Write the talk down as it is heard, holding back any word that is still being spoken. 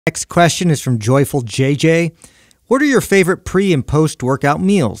Next question is from Joyful JJ. What are your favorite pre and post workout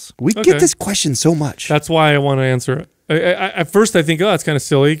meals? We get this question so much. That's why I want to answer it. At first, I think, oh, that's kind of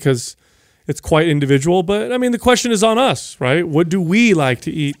silly because it's quite individual. But I mean, the question is on us, right? What do we like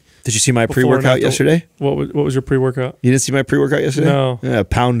to eat? Did you see my pre-workout yesterday? What was your pre-workout? You didn't see my pre-workout yesterday? No. Yeah, a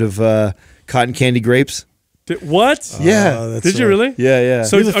pound of cotton candy grapes. What? Yeah. Did you really? Yeah.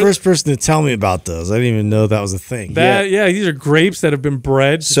 So you're the first person to tell me about those. I didn't even know that was a thing. Yeah, these are grapes that have been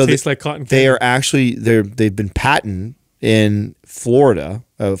bred to taste like cotton candy. They are actually they've been patented in Florida,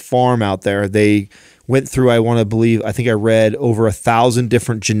 a farm out there. They went through, I think I read over 1,000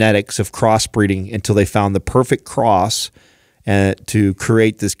 different genetics of crossbreeding until they found the perfect cross to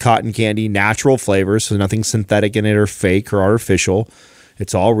create this cotton candy natural flavor. So nothing synthetic in it or fake or artificial.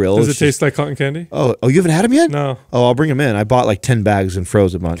 It's all real. Does it taste like cotton candy? Oh, you haven't had them yet? No. Oh, I'll bring them in. I bought like 10 bags and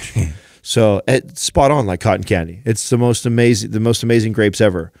froze a bunch. So it's spot on like cotton candy. It's the most amazing grapes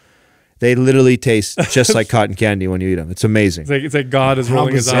ever. They literally taste just like cotton candy when you eat them. It's amazing. It's like God is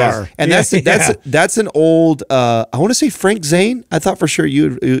rolling his eyes. And that's an old. I want to say Frank Zane. I thought for sure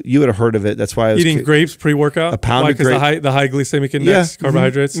you would have heard of it. That's why I was eating grapes pre-workout. A pound of grapes. The high glycemic index,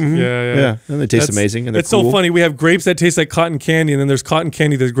 carbohydrates. Yeah. And they taste amazing. And it's cool. so funny. We have grapes that taste like cotton candy, and then there's cotton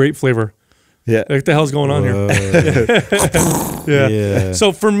candy that's grape flavor. Yeah. Like, what the hell's going on here? Yeah.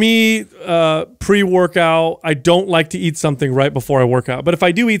 So for me, pre-workout, I don't like to eat something right before I work out. But if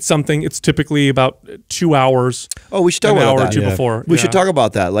I do eat something, it's typically about 2 hours. Oh, we should talk about that. An hour or two before. We should talk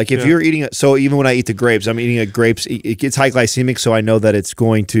about that. Like if you're eating it, so even when I eat the grapes, I'm eating grapes. It gets high glycemic, so I know that it's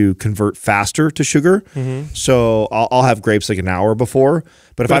going to convert faster to sugar. So I'll have grapes like an hour before.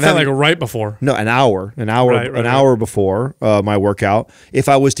 But if I have like right before. No, an hour before my workout. If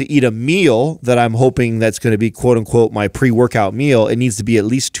I was to eat a meal that I'm hoping that's going to be quote unquote my pre-workout meal, it needs to be at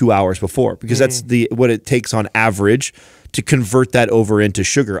least 2 hours before because that's what it takes on average to convert that over into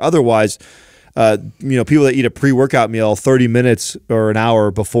sugar. Otherwise, people that eat a pre-workout meal 30 minutes or an hour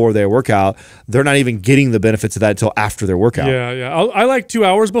before their workout, they're not even getting the benefits of that until after their workout. Yeah. I like 2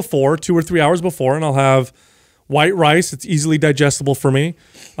 hours before, 2 or 3 hours before, and I'll have white rice. It's easily digestible for me.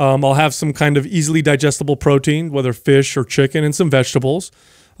 I'll have some kind of easily digestible protein, whether fish or chicken, and some vegetables.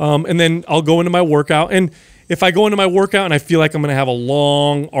 And then I'll go into my workout. And if I go into my workout and I feel like I'm going to have a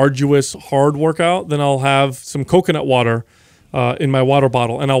long, arduous, hard workout, then I'll have some coconut water in my water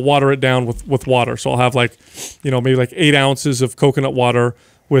bottle, and I'll water it down with water. So I'll have maybe like 8 ounces of coconut water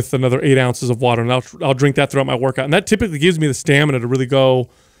with another 8 ounces of water, and I'll drink that throughout my workout. And that typically gives me the stamina to really go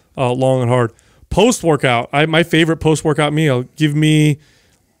long and hard. Post-workout, my favorite post-workout meal, give me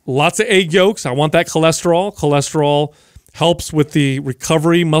lots of egg yolks. I want that cholesterol. Cholesterol helps with the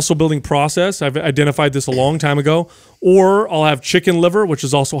recovery muscle building process. I've identified this a long time ago. Or I'll have chicken liver, which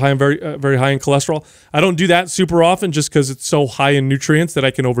is also high in very high in cholesterol. I don't do that super often just because it's so high in nutrients that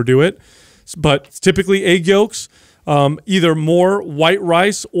I can overdo it. But typically egg yolks, either more white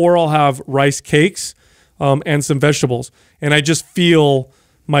rice, or I'll have rice cakes and some vegetables. And I just feel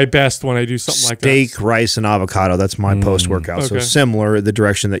my best when I do something like that. Steak, rice, and avocado. That's my post-workout. Okay. So similar the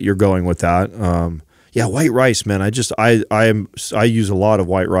direction that you're going with that. Yeah, white rice, man. I use a lot of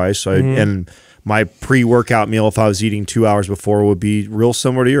white rice. And my pre-workout meal, if I was eating 2 hours before, would be real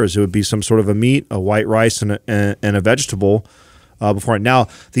similar to yours. It would be some sort of a meat, a white rice, and a vegetable before. Now,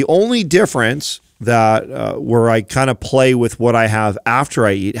 the only difference that where I kind of play with what I have after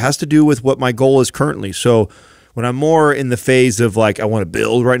I eat has to do with what my goal is currently. So when I'm more in the phase of like I want to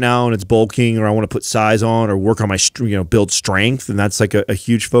build right now and it's bulking, or I want to put size on or work on my build strength, and that's like a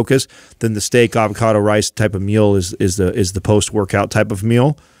huge focus, then the steak, avocado, rice type of meal is the post workout type of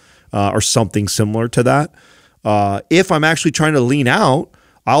meal, or something similar to that. If I'm actually trying to lean out,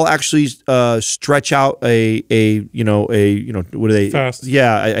 I'll actually stretch out what do they fast?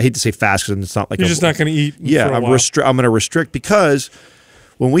 Yeah, I hate to say fast because it's not like you're just not going to eat. Yeah, I'm going to restrict because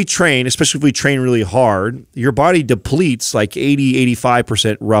when we train, especially if we train really hard, your body depletes like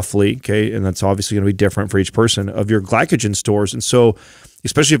 80-85% roughly, okay? And that's obviously going to be different for each person, of your glycogen stores. And so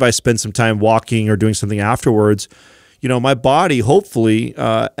especially if I spend some time walking or doing something afterwards, my body, hopefully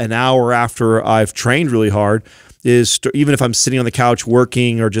an hour after I've trained really hard, even if I'm sitting on the couch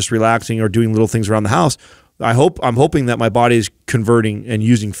working or just relaxing or doing little things around the house, I'm hoping that my body is converting and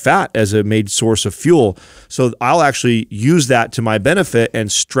using fat as a main source of fuel. So I'll actually use that to my benefit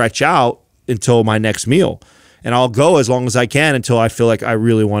and stretch out until my next meal. and I'll go as long as I can until I feel like I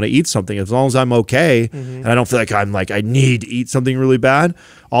really want to eat something. As long as I'm okay and I don't feel like I need to eat something really bad,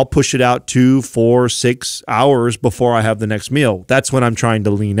 I'll push it out 2, 4, 6 hours before I have the next meal. That's when I'm trying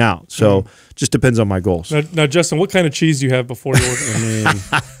to lean out. So just depends on my goals. Now, Justin, what kind of cheese do you have before you work? I mean,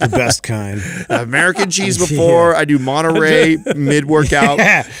 the best kind. American cheese before. I do Monterey mid-workout.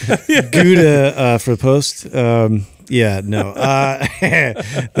 Gouda for the post. Yeah, no.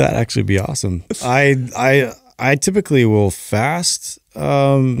 That'd actually be awesome. I typically will fast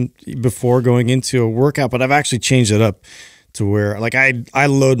before going into a workout, but I've actually changed it up to where, like, I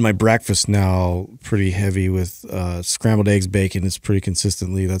load my breakfast now pretty heavy with scrambled eggs, bacon. It's pretty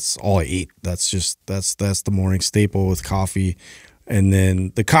consistently. That's all I eat. That's the morning staple with coffee. And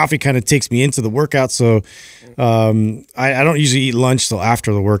then the coffee kind of takes me into the workout. So I don't usually eat lunch till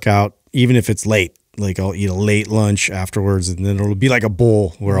after the workout, even if it's late. Like, I'll eat a late lunch afterwards, and then it'll be like a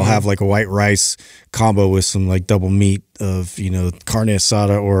bowl where I'll have like a white rice combo with some like double meat of, carne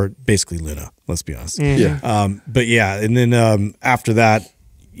asada or basically Luna, let's be honest. But yeah, and then after that,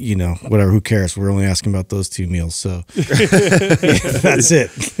 whatever, who cares? We're only asking about those 2 meals. So that's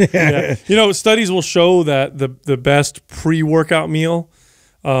it. Studies will show that the best pre-workout meal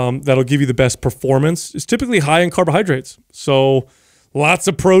that'll give you the best performance is typically high in carbohydrates. So lots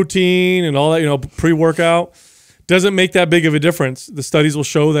of protein and all that, pre-workout doesn't make that big of a difference. The studies will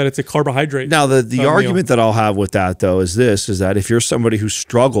show that it's a carbohydrate. Now, the argument that I'll have with that, though, is that if you're somebody who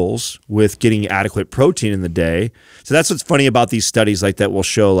struggles with getting adequate protein in the day, so that's what's funny about these studies like that will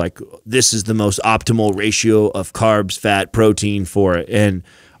show, like, this is the most optimal ratio of carbs, fat, protein for it. And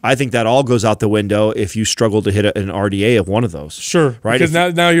I think that all goes out the window if you struggle to hit an RDA of one of those. Sure, right? Because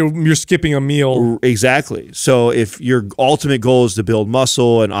now you're skipping a meal. Exactly. So if your ultimate goal is to build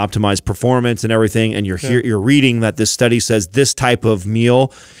muscle and optimize performance and everything, and you're reading that this study says this type of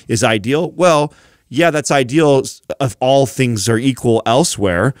meal is ideal, well, yeah, that's ideal if all things are equal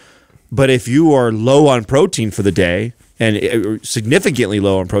elsewhere. But if you are low on protein for the day, and significantly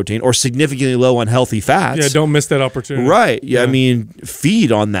low on protein or significantly low on healthy fats. Yeah, don't miss that opportunity. Right. Yeah, I mean,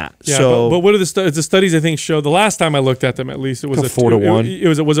 feed on that. Yeah, so, but what are the studies I think show? The last time I looked at them, at least, it was a 4-to-1. It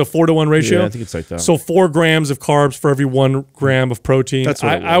was a 4-to-1 ratio. Yeah, I think it's like that. So 4 grams of carbs for every 1 gram of protein. That's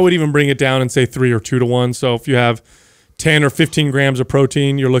what I would even bring it down and say 3 or 2-to-1. So if you have 10 or 15 grams of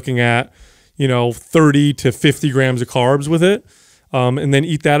protein, you're looking at 30 to 50 grams of carbs with it. And then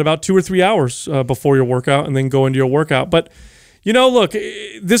eat that about 2 or 3 hours before your workout, and then go into your workout. But look,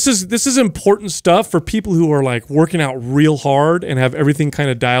 this is important stuff for people who are like working out real hard and have everything kind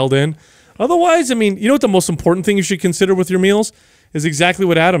of dialed in. Otherwise, I mean, what the most important thing you should consider with your meals is exactly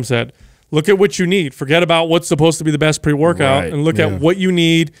what Adam said. Look at what you need. Forget about what's supposed to be the best pre-workout, and look at what you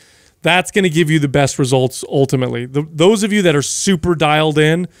need. That's going to give you the best results ultimately. Those of you that are super dialed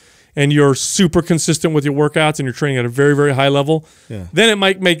in and you're super consistent with your workouts and you're training at a very, very high level, then it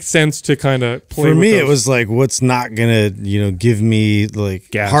might make sense to kind of play with For me, those. it was like, what's not going to, give me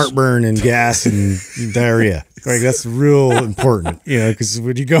like heartburn and gas and diarrhea. Like, that's real important, because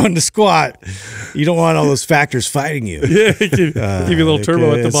when you go into squat, you don't want all those factors fighting you. Yeah, give you a little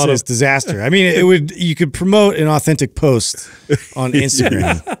turbo at the bottom. It's disaster. I mean, you could promote an authentic post on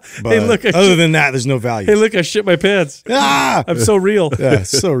Instagram, but hey, look, other than that, there's no value. Hey, look, I shit my pants. I'm so real. Yeah,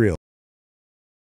 it's so real.